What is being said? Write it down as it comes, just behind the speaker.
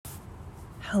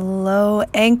Hello,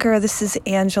 Anchor. This is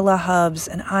Angela Hubbs,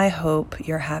 and I hope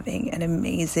you're having an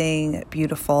amazing,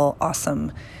 beautiful,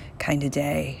 awesome kind of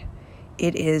day.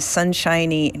 It is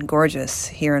sunshiny and gorgeous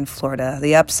here in Florida.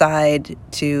 The upside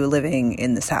to living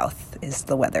in the South is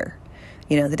the weather.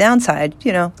 The downside,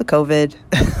 the COVID,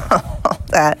 all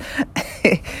that.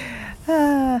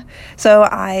 So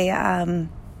I,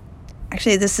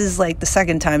 actually, this is like the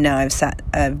second time now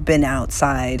I've been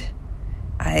outside.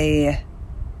 I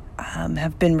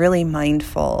have been really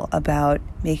mindful about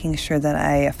making sure that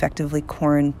I effectively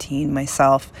quarantine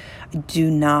myself. I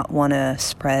do not want to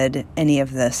spread any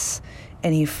of this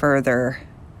any further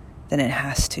than it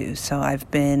has to. So I've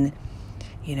been,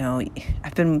 I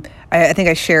think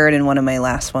I shared in one of my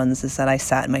last ones is that I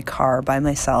sat in my car by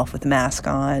myself with a mask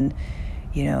on.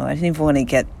 I didn't even want to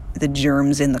get the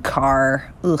germs in the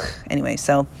car. Ugh. Anyway,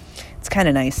 so it's kind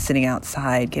of nice sitting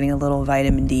outside, getting a little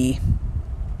vitamin D.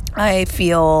 I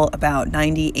feel about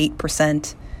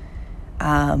 98%,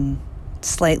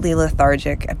 slightly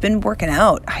lethargic. I've been working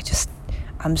out.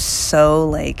 I'm so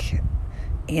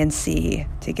antsy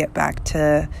to get back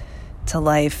to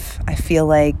life. I feel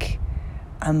like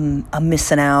I'm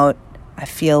missing out. I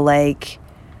feel like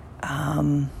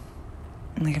I've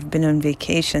been on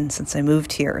vacation since I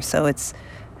moved here. So it's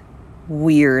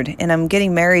weird. And I'm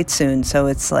getting married soon. So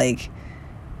it's like,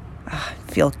 I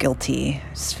feel guilty. I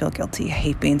just feel guilty. I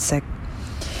hate being sick.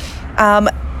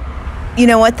 You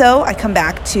know what, though? I come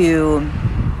back to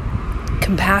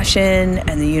compassion,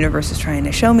 and the universe is trying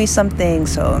to show me something,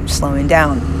 so I'm slowing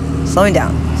down, Angela. Slow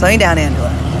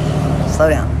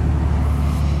down.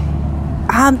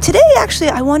 Today, actually,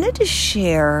 I wanted to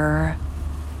share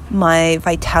my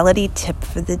vitality tip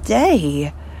for the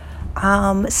day.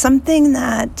 Something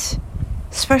that,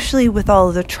 especially with all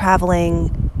of the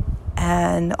traveling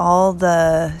and all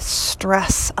the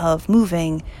stress of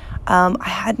moving, I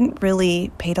hadn't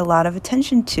really paid a lot of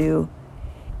attention to.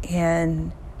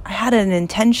 And I had an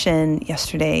intention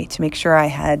yesterday to make sure I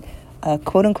had a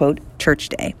quote-unquote church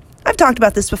day. I've talked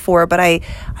about this before, but I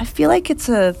feel like it's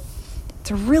a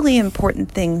really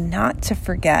important thing not to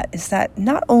forget, is that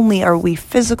not only are we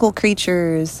physical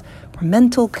creatures, we're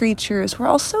mental creatures, we're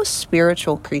also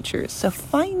spiritual creatures. So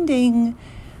finding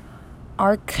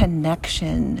our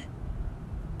connection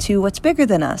to what's bigger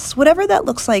than us, whatever that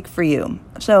looks like for you.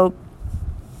 So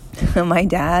my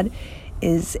dad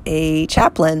is a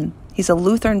chaplain. He's a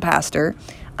Lutheran pastor.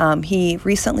 He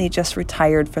recently just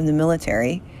retired from the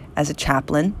military as a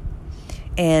chaplain.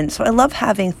 And so I love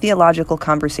having theological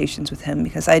conversations with him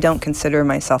because I don't consider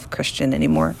myself Christian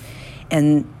anymore.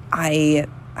 And I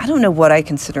don't know what I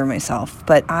consider myself,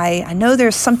 but I know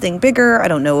there's something bigger. I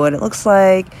don't know what it looks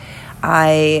like.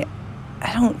 I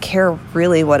don't care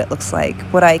really what it looks like.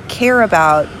 What I care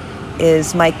about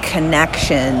is my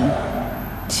connection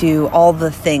to all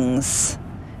the things,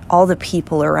 all the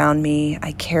people around me.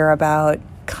 I care about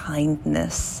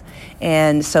kindness.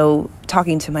 And so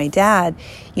talking to my dad,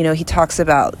 he talks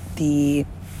about the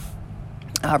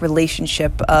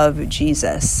relationship of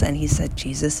Jesus. And he said,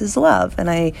 Jesus is love. And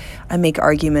I make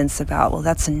arguments about, well,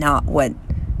 that's not what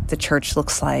the church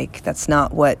looks like. That's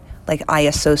not what I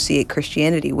associate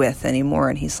Christianity with anymore.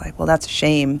 And he's like, well, that's a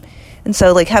shame. And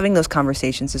so having those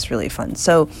conversations is really fun.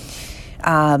 So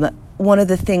one of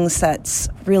the things that's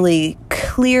really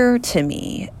clear to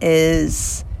me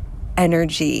is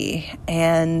energy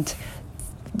and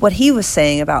what he was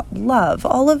saying about love.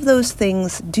 All of those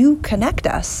things do connect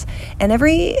us. And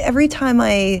every time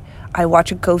I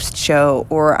watch a ghost show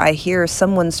or I hear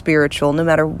someone spiritual, no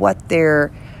matter what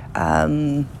their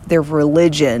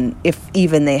religion, if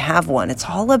even they have one, it's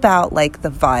all about the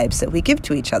vibes that we give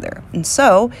to each other. And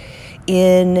so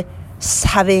in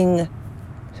having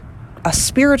a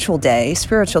spiritual day,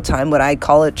 spiritual time, what I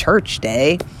call a church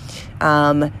day,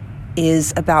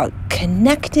 is about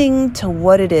connecting to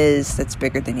what it is that's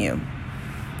bigger than you.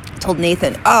 I told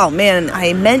Nathan, oh man,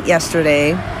 I meant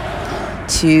yesterday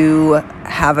to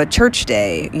have a church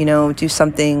day, do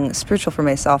something spiritual for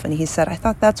myself. And he said, I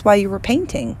thought that's why you were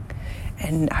painting.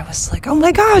 And I was like, oh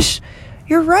my gosh,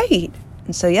 you're right.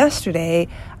 And so yesterday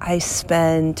I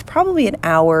spent probably an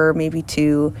hour, maybe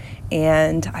two,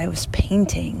 and I was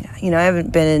painting. I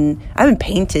haven't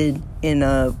painted in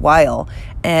a while,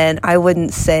 and I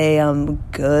wouldn't say I'm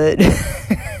good.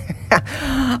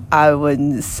 I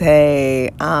wouldn't say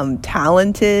I'm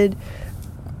talented,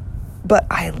 but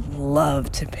I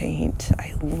love to paint.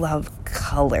 I love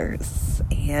colors,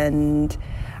 and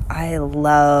I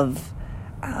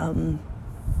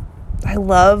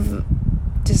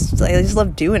just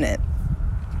love doing it.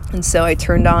 And so I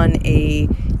turned on a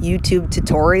YouTube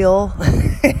tutorial.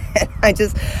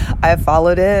 I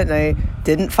followed it, and I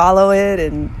didn't follow it,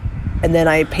 and then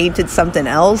I painted something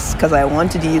else because I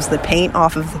wanted to use the paint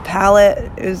off of the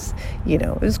palette.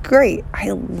 It was great.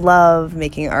 I love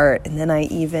making art. And then I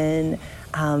even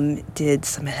did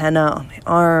some henna on my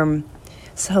arm.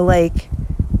 So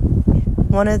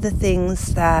one of the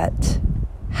things that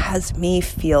has me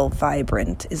feel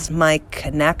vibrant is my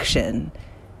connection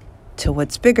to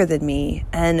what's bigger than me.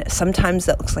 And sometimes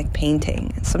that looks like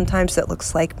painting. And sometimes that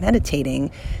looks like meditating.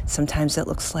 Sometimes it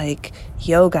looks like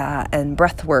yoga and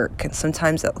breath work. And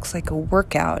sometimes it looks like a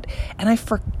workout. And I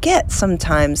forget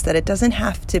sometimes that it doesn't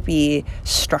have to be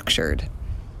structured.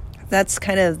 That's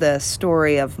kind of the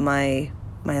story of my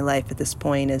life at this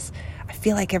point, is I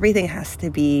feel like everything has to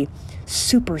be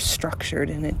super structured,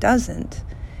 and it doesn't.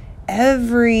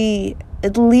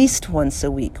 At least once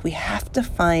a week, we have to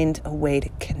find a way to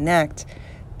connect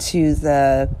to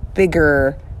the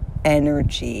bigger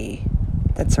energy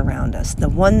that's around us, the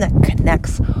one that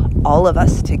connects all of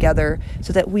us together,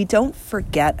 so that we don't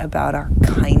forget about our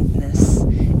kindness,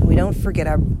 and we don't forget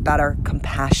about our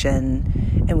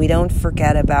compassion, and we don't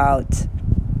forget about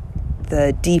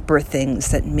the deeper things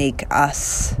that make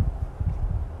us,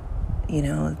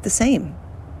 the same.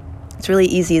 It's really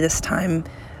easy this time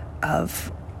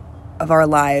of our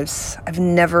lives. I've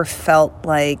never felt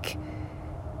like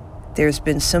there's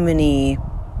been so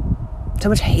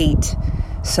much hate,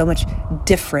 so much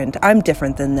different. I'm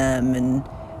different than them, and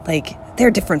they're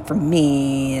different from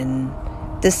me, and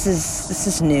this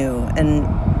is new. And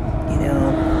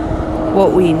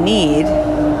what we need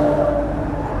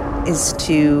is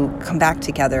to come back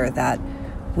together, that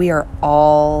we are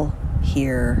all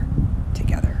here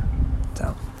together.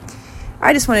 So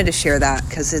I just wanted to share that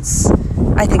because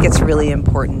I think it's really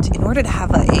important. In order to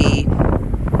have a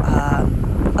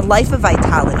life of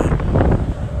vitality,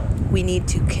 we need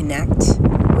to connect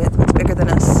with what's bigger than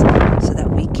us, so that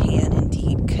we can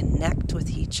indeed connect with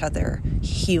each other,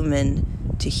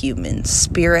 human to human,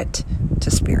 spirit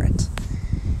to spirit.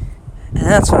 And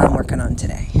that's what I'm working on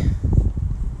today.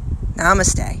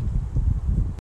 Namaste.